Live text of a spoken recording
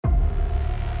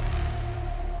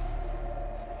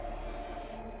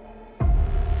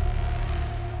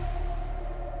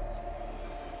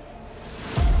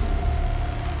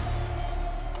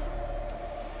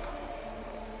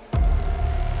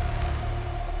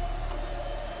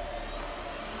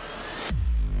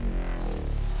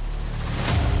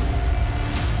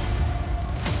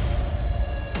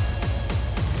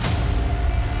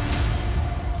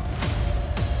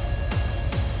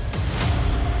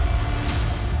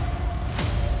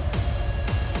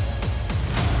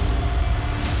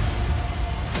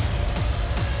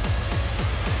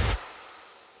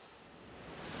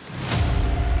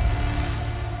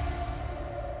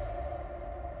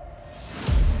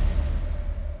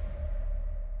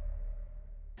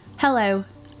Hello,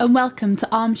 and welcome to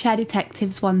Armchair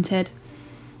Detectives Wanted.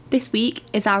 This week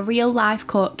is our real-life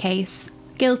court case,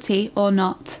 Guilty or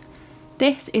Not.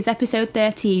 This is episode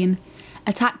 13,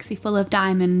 A Taxi Full of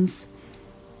Diamonds.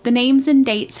 The names and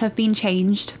dates have been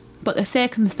changed, but the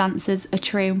circumstances are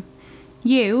true.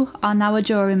 You are now a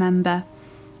jury member.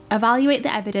 Evaluate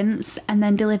the evidence and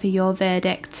then deliver your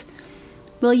verdict.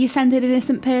 Will you send an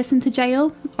innocent person to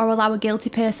jail or allow a guilty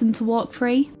person to walk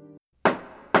free?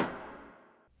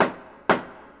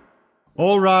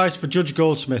 All rise for Judge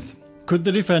Goldsmith. Could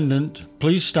the defendant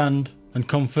please stand and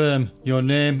confirm your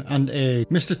name and age?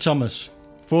 Mr. Thomas,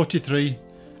 43,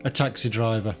 a taxi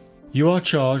driver. You are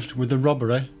charged with the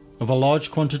robbery of a large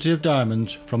quantity of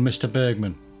diamonds from Mr.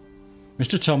 Bergman.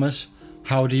 Mr. Thomas,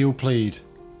 how do you plead?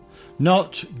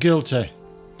 Not guilty.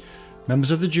 Members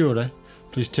of the jury,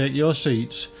 please take your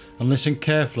seats and listen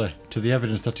carefully to the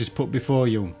evidence that is put before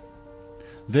you.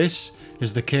 This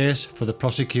is the case for the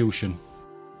prosecution.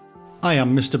 I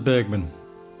am Mr. Bergman.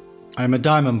 I am a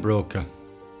diamond broker.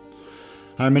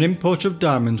 I am an importer of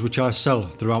diamonds which I sell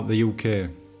throughout the UK.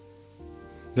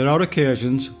 There are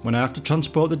occasions when I have to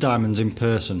transport the diamonds in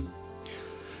person.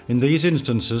 In these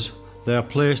instances, they are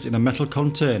placed in a metal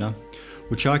container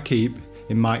which I keep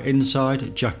in my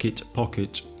inside jacket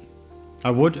pocket.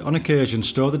 I would, on occasion,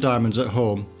 store the diamonds at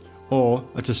home or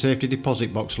at a safety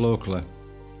deposit box locally.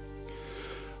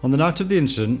 On the night of the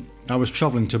incident, I was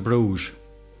travelling to Bruges.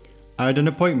 I had an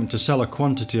appointment to sell a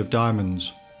quantity of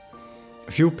diamonds.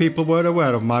 A few people were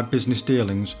aware of my business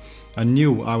dealings and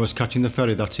knew I was catching the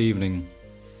ferry that evening.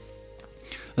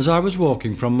 As I was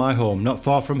walking from my home not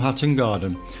far from Hatton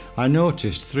Garden, I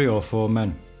noticed 3 or 4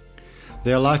 men.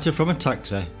 They alighted from a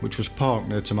taxi which was parked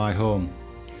near to my home.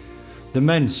 The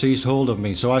men seized hold of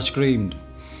me, so I screamed.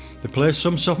 They placed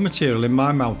some soft material in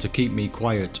my mouth to keep me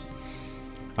quiet.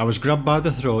 I was grabbed by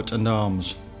the throat and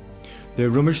arms. They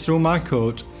rummaged through my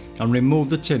coat and removed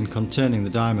the tin containing the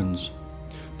diamonds.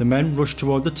 The men rushed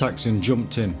toward the taxi and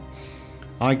jumped in.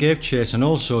 I gave chase and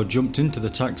also jumped into the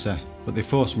taxi, but they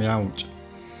forced me out.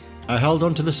 I held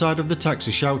on to the side of the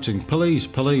taxi shouting, "Police,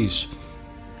 police!"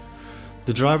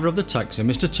 The driver of the taxi,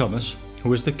 Mr. Thomas,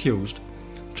 who is the accused,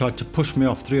 tried to push me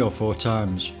off 3 or 4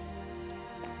 times.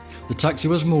 The taxi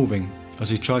was moving as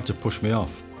he tried to push me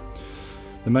off.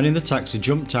 The men in the taxi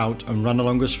jumped out and ran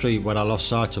along a street where I lost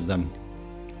sight of them.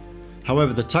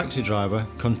 However, the taxi driver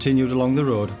continued along the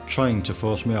road trying to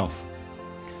force me off.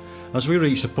 As we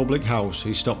reached a public house,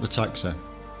 he stopped the taxi.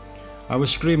 I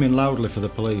was screaming loudly for the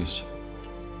police.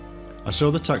 I saw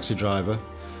the taxi driver,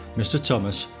 Mr.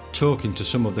 Thomas, talking to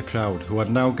some of the crowd who had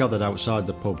now gathered outside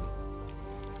the pub.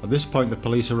 At this point the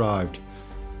police arrived.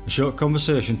 A short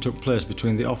conversation took place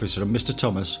between the officer and Mr.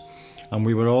 Thomas, and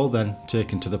we were all then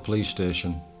taken to the police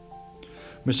station.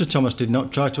 Mr. Thomas did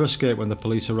not try to escape when the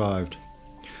police arrived.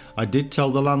 I did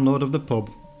tell the landlord of the pub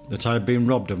that I had been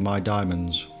robbed of my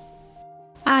diamonds.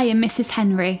 I am Mrs.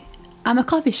 Henry. I'm a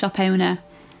coffee shop owner.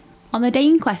 On the day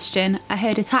in question, I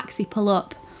heard a taxi pull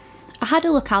up. I had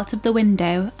a look out of the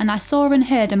window and I saw and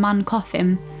heard a man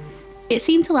coughing. It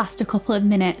seemed to last a couple of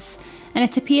minutes, and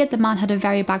it appeared the man had a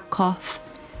very bad cough.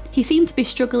 He seemed to be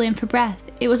struggling for breath.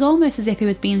 It was almost as if he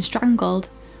was being strangled.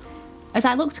 As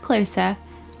I looked closer,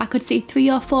 I could see 3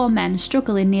 or 4 men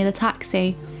struggling near the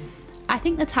taxi. I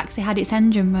think the taxi had its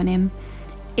engine running.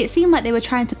 It seemed like they were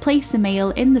trying to place the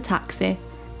male in the taxi.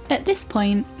 At this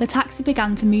point, the taxi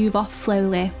began to move off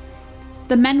slowly.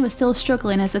 The men were still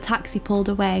struggling as the taxi pulled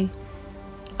away.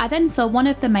 I then saw one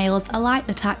of the males alight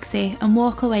the taxi and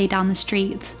walk away down the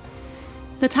street.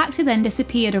 The taxi then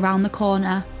disappeared around the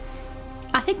corner.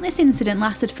 I think this incident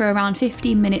lasted for around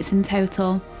 15 minutes in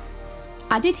total.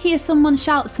 I did hear someone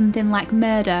shout something like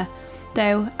murder,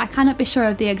 though I cannot be sure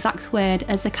of the exact word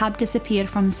as the cab disappeared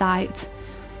from sight.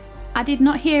 I did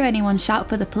not hear anyone shout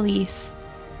for the police.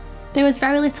 There was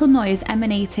very little noise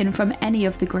emanating from any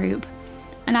of the group,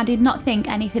 and I did not think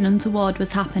anything untoward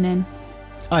was happening.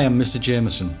 I am Mr.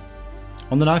 Jameson.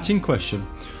 On the night in question,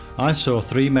 I saw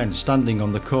 3 men standing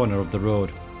on the corner of the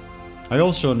road. I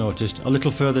also noticed a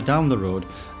little further down the road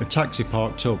a taxi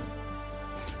parked up.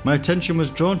 My attention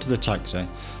was drawn to the taxi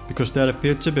because there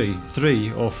appeared to be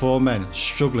 3 or 4 men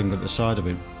struggling at the side of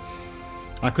it.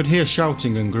 I could hear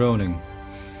shouting and groaning.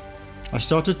 I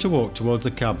started to walk towards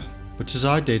the cab, but as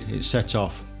I did, it set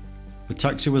off. The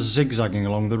taxi was zigzagging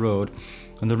along the road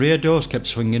and the rear doors kept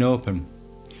swinging open.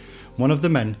 One of the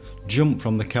men jumped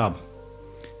from the cab.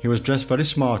 He was dressed very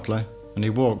smartly and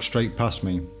he walked straight past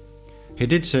me. He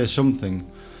did say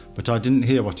something, but I didn't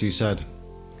hear what he said.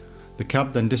 The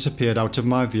cab then disappeared out of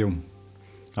my view.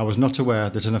 I was not aware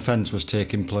that an offence was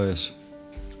taking place.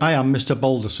 I am Mr.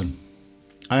 Balderson.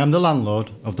 I am the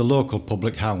landlord of the local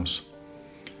public house.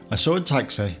 I saw a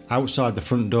taxi outside the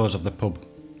front doors of the pub.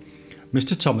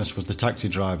 Mr. Thomas was the taxi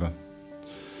driver.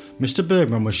 Mr.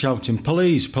 Bergman was shouting,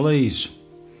 "Police, police!"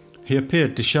 He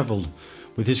appeared dishevelled,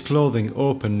 with his clothing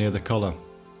open near the collar.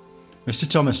 Mr.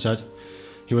 Thomas said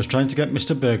he was trying to get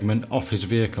Mr. Bergman off his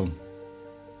vehicle.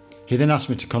 He then asked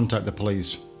me to contact the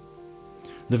police.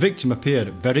 The victim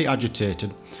appeared very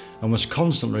agitated and was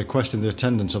constantly requesting the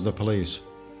attendance of the police.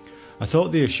 I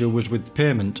thought the issue was with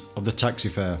payment of the taxi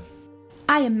fare.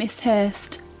 I am Miss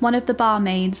Hurst, one of the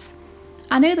barmaids.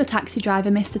 I know the taxi driver,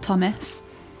 Mr. Thomas.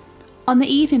 On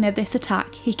the evening of this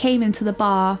attack, he came into the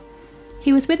bar.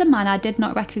 He was with a man I did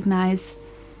not recognise.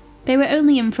 They were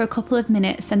only in for a couple of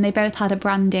minutes and they both had a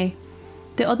brandy.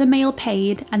 The other male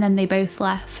paid and then they both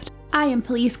left. I am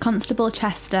Police Constable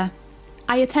Chester.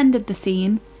 I attended the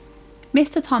scene.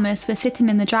 Mr. Thomas was sitting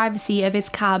in the driver's seat of his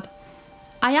cab.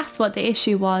 I asked what the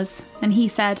issue was, and he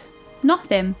said,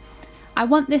 "Nothing. I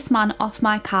want this man off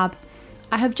my cab.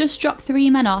 I have just dropped 3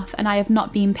 men off and I have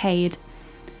not been paid."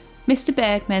 Mr.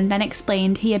 Bergman then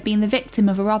explained he had been the victim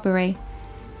of a robbery.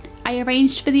 I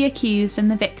arranged for the accused and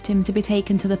the victim to be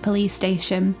taken to the police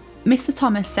station. Mr.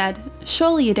 Thomas said,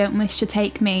 "Surely you don't wish to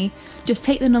take me, just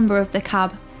take the number of the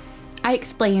cab." I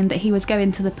explained that he was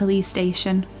going to the police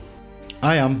station.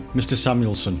 I am Mr.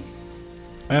 Samuelson.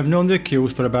 I have known the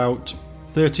accused for about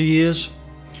 30 years.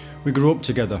 We grew up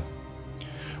together.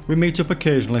 We meet up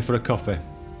occasionally for a coffee.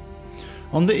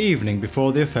 On the evening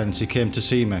before the offence he came to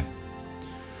see me.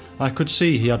 I could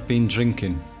see he had been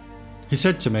drinking. He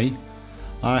said to me,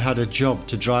 I had a job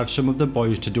to drive some of the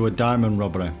boys to do a diamond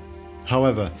robbery.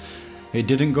 However, it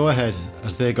didn't go ahead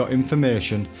as they got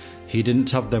information he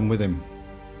didn't have them with him.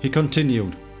 He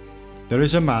continued, "There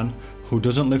is a man who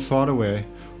doesn't live far away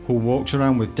who walks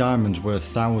around with diamonds worth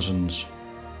thousands."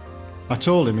 I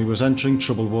told him he was entering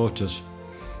troubled waters.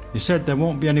 He said there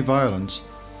won't be any violence.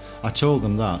 I told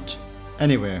them that.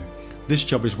 Anyway, this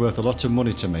job is worth a lot of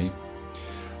money to me.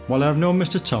 While I have known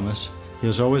Mr. Thomas, he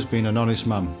has always been an honest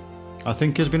man. I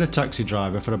think he has been a taxi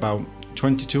driver for about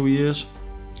 22 years.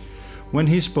 When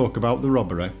he spoke about the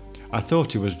robbery, I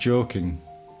thought he was joking.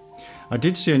 I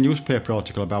did see a newspaper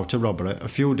article about a robbery a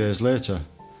few days later,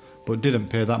 but didn't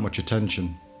pay that much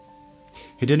attention.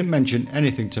 He didn't mention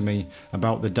anything to me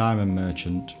about the diamond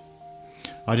merchant.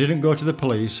 I didn't go to the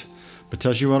police, but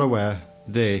as you are aware,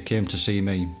 they came to see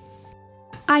me.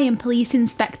 I am Police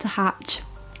Inspector Hatch.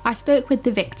 I spoke with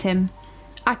the victim.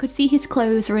 I could see his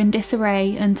clothes were in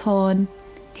disarray and torn.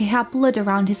 He had blood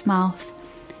around his mouth.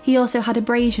 He also had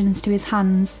abrasions to his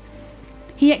hands.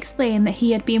 He explained that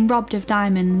he had been robbed of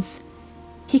diamonds.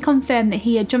 He confirmed that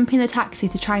he had jumped in the taxi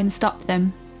to try and stop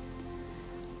them.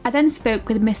 I then spoke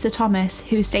with Mr. Thomas,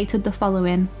 who stated the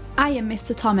following. I am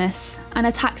Mr. Thomas, and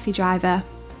a taxi driver.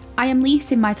 I am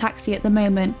leasing my taxi at the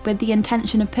moment with the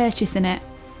intention of purchasing it.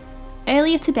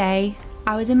 Earlier today,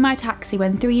 I was in my taxi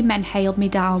when 3 men hailed me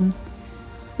down.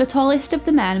 The tallest of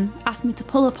the men asked me to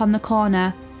pull up on the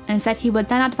corner and said he would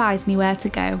then advise me where to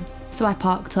go, so I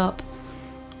parked up.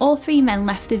 All 3 men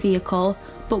left the vehicle,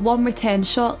 but one returned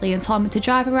shortly and told me to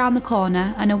drive around the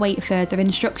corner and await further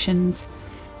instructions.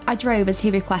 I drove as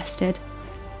he requested.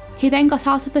 He then got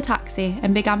out of the taxi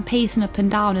and began pacing up and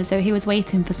down as though he was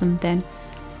waiting for something.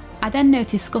 I then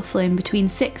noticed scuffling between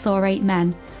 6 or 8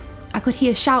 men. I could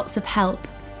hear shouts of help.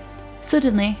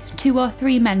 Suddenly, 2 or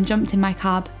 3 men jumped in my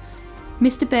cab.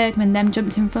 Mr. Bergman then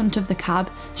jumped in front of the cab,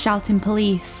 shouting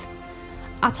police.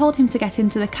 I told him to get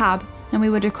into the cab and we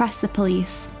would request the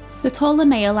police. The taller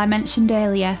male I mentioned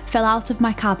earlier fell out of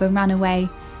my cab and ran away.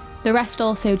 The rest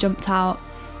also jumped out.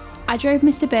 I drove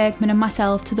Mr. Bergman and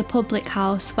myself to the public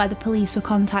house where the police were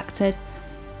contacted.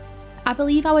 I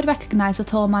believe I would recognise the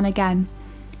tall man again.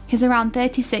 He's around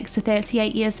 36 to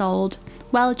 38 years old,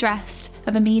 well dressed,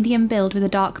 of a medium build with a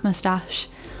dark moustache.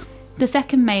 The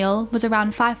second male was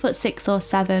around 5'6" or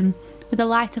 7, with a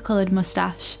lighter coloured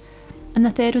moustache, and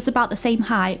the third was about the same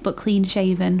height but clean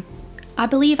shaven. I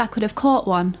believe I could have caught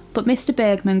one, but Mr.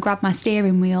 Bergman grabbed my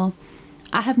steering wheel.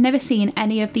 I have never seen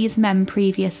any of these men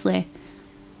previously.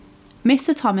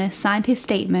 Mr. Thomas signed his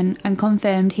statement and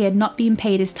confirmed he had not been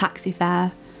paid his taxi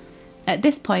fare. At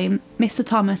this point, Mr.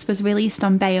 Thomas was released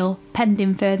on bail,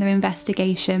 pending further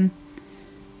investigation.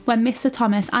 When Mr.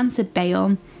 Thomas answered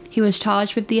bail, he was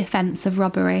charged with the offence of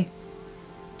robbery.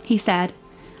 He said,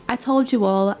 "I told you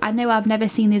all, I know I've never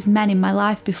seen these men in my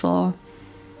life before."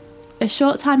 A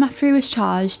short time after he was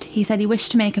charged, he said he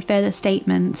wished to make a further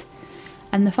statement,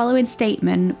 and the following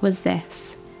statement was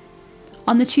this.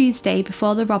 On the Tuesday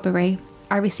before the robbery,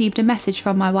 I received a message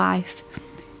from my wife.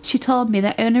 She told me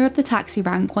the owner of the taxi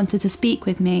rank wanted to speak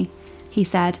with me. He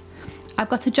said, I've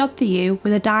got a job for you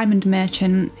with a diamond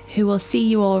merchant who will see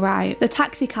you all right." The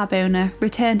taxi cab owner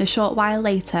returned a short while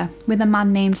later with a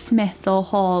man named Smith or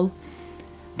Hall.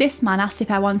 This man asked if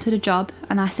I wanted a job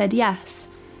and I said yes.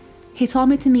 He told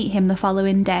me to meet him the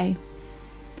following day.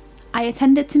 I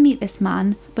attended to meet this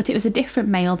man, but it was a different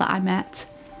male that I met.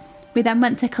 We then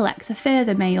went to collect a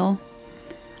further male.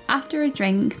 After a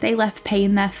drink, they left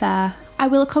paying their fare. I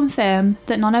will confirm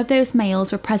that none of those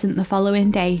males were present the following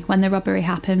day when the robbery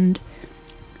happened.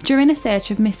 During a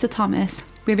search of Mr. Thomas,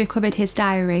 we recovered his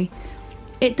diary.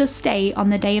 It does state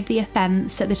on the day of the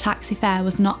offence that the taxi fare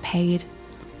was not paid.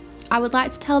 I would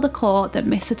like to tell the court that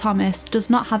Mr. Thomas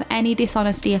does not have any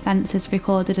dishonesty offences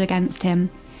recorded against him.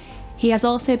 He has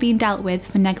also been dealt with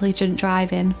for negligent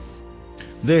driving.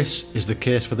 This is the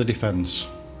case for the defence.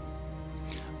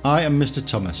 I am Mr.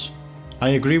 Thomas. I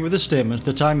agree with the statement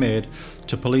that I made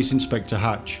to Police Inspector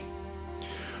Hatch.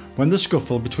 When the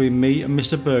scuffle between me and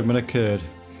Mr. Bergman occurred,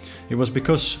 it was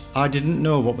because I didn't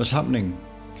know what was happening.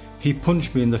 He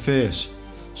punched me in the face,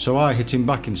 so I hit him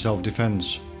back in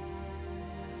self-defence.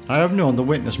 I have known the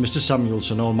witness, Mr.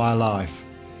 Samuelson, all my life.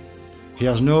 He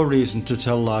has no reason to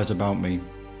tell lies about me.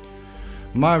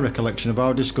 My recollection of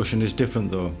our discussion is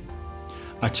different though.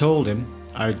 I told him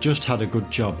I had just had a good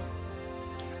job.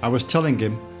 I was telling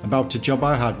him about a job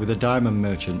I had with a diamond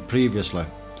merchant previously,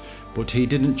 but he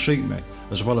didn't treat me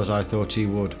as well as I thought he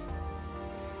would.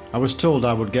 I was told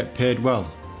I would get paid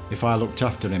well if I looked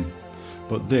after him,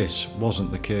 but this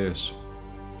wasn't the case.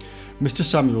 Mr.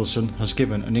 Samuelson has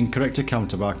given an incorrect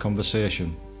account of our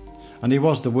conversation, and he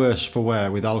was the worse for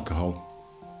wear with alcohol.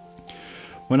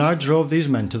 When I drove these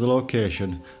men to the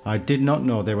location, I did not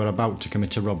know they were about to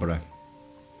commit a robbery.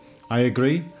 I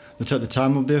agree that at the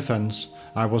time of the offence,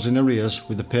 I was in arrears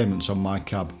with the payments on my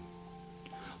cab.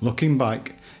 Looking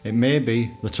back, it may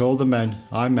be that all the men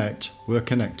I met were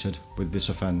connected with this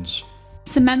offence.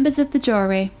 So members of the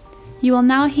jury, you will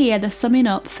now hear the summing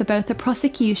up for both the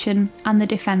prosecution and the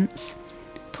defence.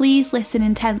 Please listen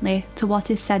intently to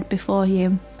what is said before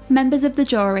you. Members of the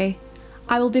jury,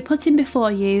 I will be putting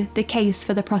before you the case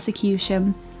for the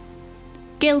prosecution.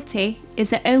 Guilty is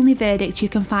the only verdict you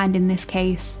can find in this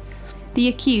case. The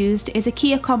accused is a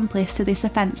key accomplice to this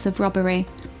offence of robbery.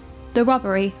 The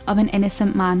robbery of an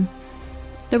innocent man.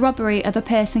 The robbery of a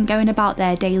person going about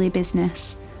their daily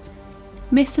business.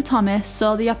 Mr. Thomas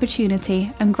saw the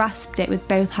opportunity and grasped it with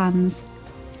both hands.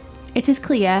 It is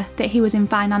clear that he was in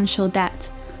financial debt,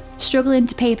 struggling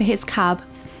to pay for his cab,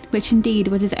 which indeed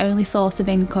was his only source of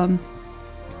income.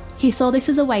 He saw this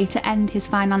as a way to end his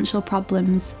financial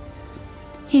problems.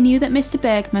 He knew that Mr.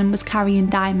 Bergman was carrying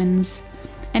diamonds,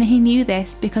 and he knew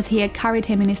this because he had carried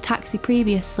him in his taxi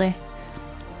previously.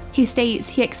 He states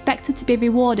he expected to be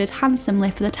rewarded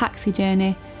handsomely for the taxi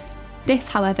journey. This,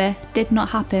 however, did not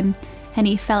happen, and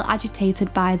he felt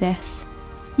agitated by this.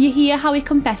 You hear how he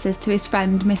confesses to his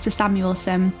friend Mr.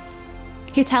 Samuelson.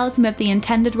 He tells him of the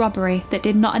intended robbery that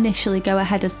did not initially go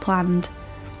ahead as planned.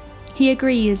 He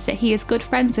agrees that he is good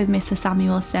friends with Mr.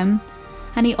 Samuelson,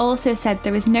 and he also said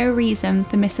there is no reason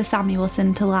for Mr.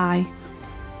 Samuelson to lie.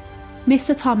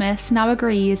 Mr. Thomas now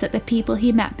agrees that the people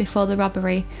he met before the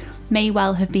robbery may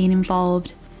well have been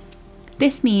involved.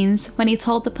 This means when he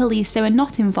told the police they were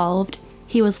not involved,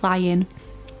 he was lying.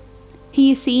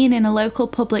 He is seen in a local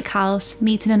public house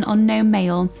meeting an unknown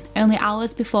male only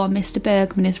hours before Mr.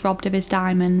 Bergman is robbed of his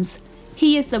diamonds.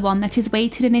 He is the one that is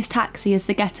waiting in his taxi as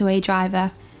the getaway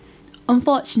driver.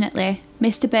 Unfortunately,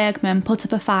 Mr. Bergman put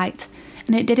up a fight,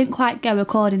 and it didn't quite go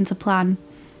according to plan.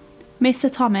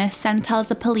 Mr. Thomas then tells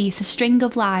the police a string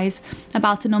of lies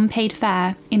about an unpaid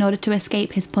fare in order to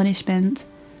escape his punishment.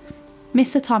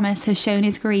 Mr. Thomas has shown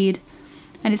his greed,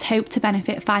 and has hoped to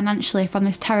benefit financially from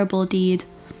this terrible deed.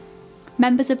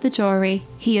 Members of the jury,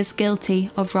 he is guilty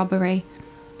of robbery.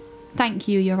 Thank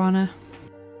you, Your Honour.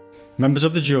 Members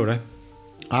of the jury,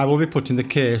 I will be putting the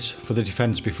case for the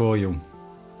defence before you.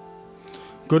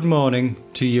 Good morning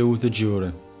to you, the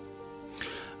jury.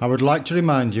 I would like to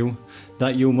remind you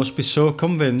that you must be so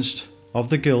convinced of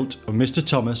the guilt of Mr.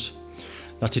 Thomas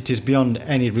that it is beyond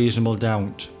any reasonable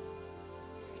doubt.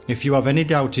 If you have any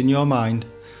doubt in your mind,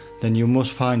 then you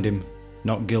must find him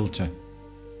not guilty.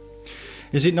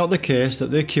 Is it not the case that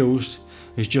the accused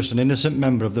is just an innocent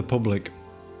member of the public?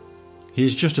 He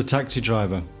is just a taxi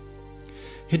driver.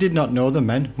 He did not know the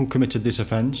men who committed this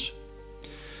offence.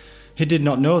 He did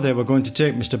not know they were going to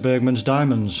take Mr. Bergman's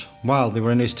diamonds while they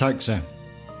were in his taxi.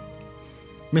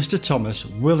 Mr. Thomas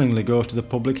willingly goes to the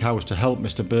public house to help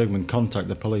Mr. Bergman contact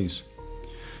the police.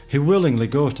 He willingly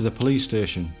goes to the police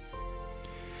station.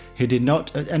 He did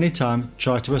not at any time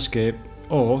try to escape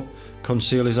or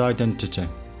conceal his identity.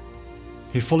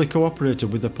 He fully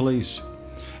cooperated with the police.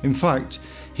 In fact,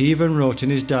 he even wrote in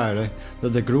his diary that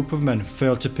the group of men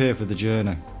failed to pay for the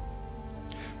journey.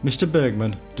 Mr.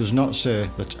 Bergman does not say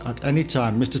that at any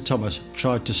time Mr. Thomas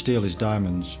tried to steal his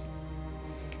diamonds.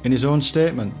 In his own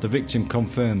statement, the victim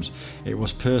confirms it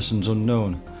was persons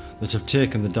unknown that have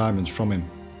taken the diamonds from him.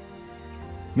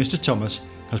 Mr. Thomas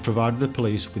has provided the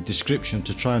police with description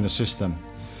to try and assist them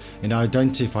in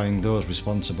identifying those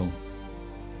responsible.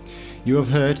 You have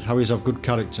heard how he is of good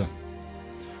character.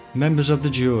 Members of the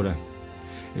jury,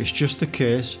 it's just the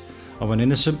case of an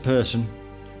innocent person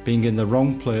being in the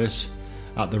wrong place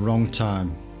at the wrong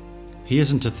time. He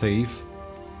isn't a thief,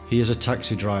 he is a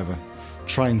taxi driver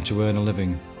trying to earn a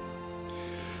living.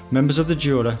 Members of the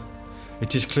jury,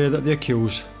 it is clear that the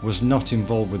accused was not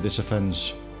involved with this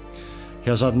offence. He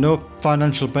has had no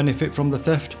financial benefit from the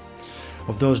theft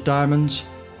of those diamonds.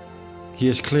 He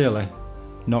is clearly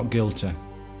not guilty.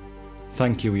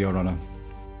 Thank you, Your Honour.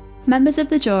 Members of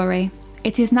the jury,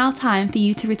 it is now time for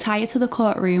you to retire to the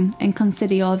courtroom and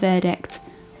consider your verdict.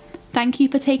 Thank you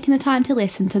for taking the time to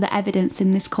listen to the evidence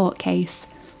in this court case.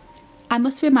 I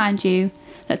must remind you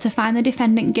that to find the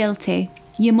defendant guilty,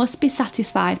 you must be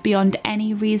satisfied beyond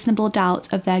any reasonable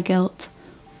doubt of their guilt.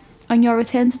 On your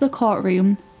return to the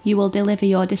courtroom, you will deliver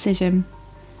your decision.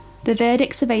 The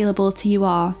verdicts available to you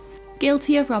are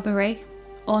guilty of robbery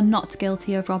or not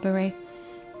guilty of robbery.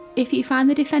 If you find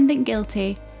the defendant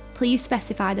guilty, please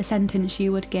specify the sentence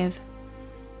you would give.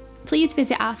 Please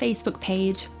visit our Facebook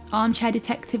page, Armchair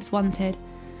Detectives Wanted,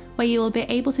 where you will be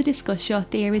able to discuss your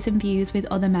theories and views with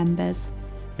other members.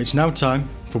 It's now time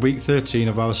for week 13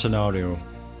 of our scenario.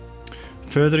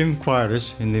 Further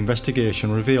inquiries in the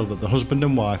investigation reveal that the husband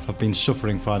and wife have been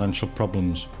suffering financial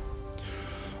problems.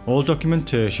 All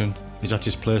documentation is at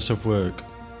his place of work.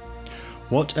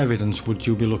 What evidence would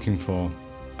you be looking for,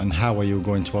 and how are you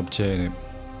going to obtain it?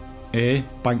 A.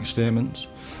 Bank statements.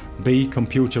 B.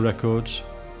 Computer records.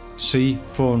 C.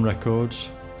 Phone records.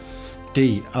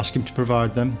 D. Ask him to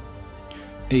provide them.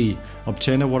 E.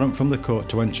 Obtain a warrant from the court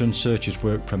to enter and search his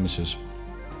work premises.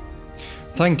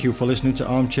 Thank you for listening to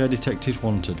Armchair Detectives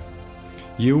Wanted.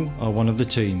 You are one of the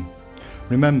team.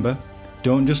 Remember,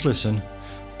 don't just listen,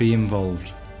 be involved.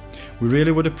 We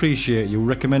really would appreciate you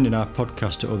recommending our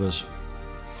podcast to others.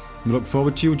 We look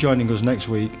forward to you joining us next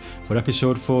week for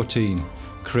episode 14,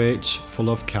 Crates Full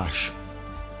of Cash.